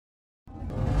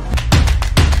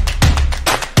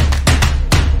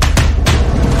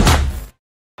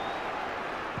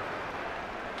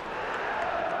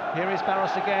Here is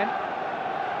Baroš again,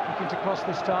 looking to cross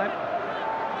this time.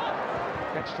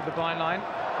 Gets to the byline.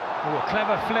 Oh, a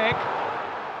clever flick.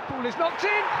 Ball is knocked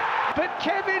in, but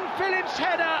Kevin Phillips'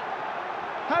 header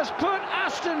has put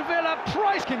Aston Villa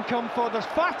price. Can come for, there's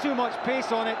far too much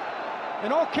pace on it,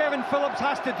 and all Kevin Phillips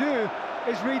has to do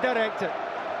is redirect it.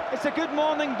 It's a good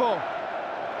morning ball.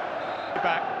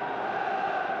 Back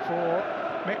for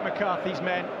Mick McCarthy's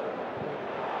men.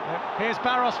 Here's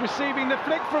Baroš receiving the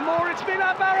flick from Moore. It's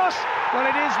Milan Baroš. Well,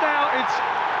 it is now. It's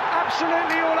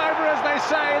absolutely all over, as they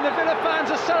say, and the Villa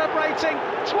fans are celebrating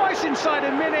twice inside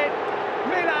a minute.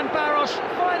 Milan Baroš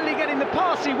finally getting the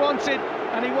pass he wanted,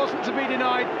 and he wasn't to be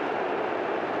denied.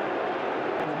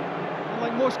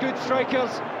 Like most good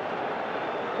strikers,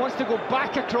 wants to go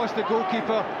back across the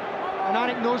goalkeeper, and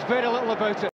Anik knows very little about it.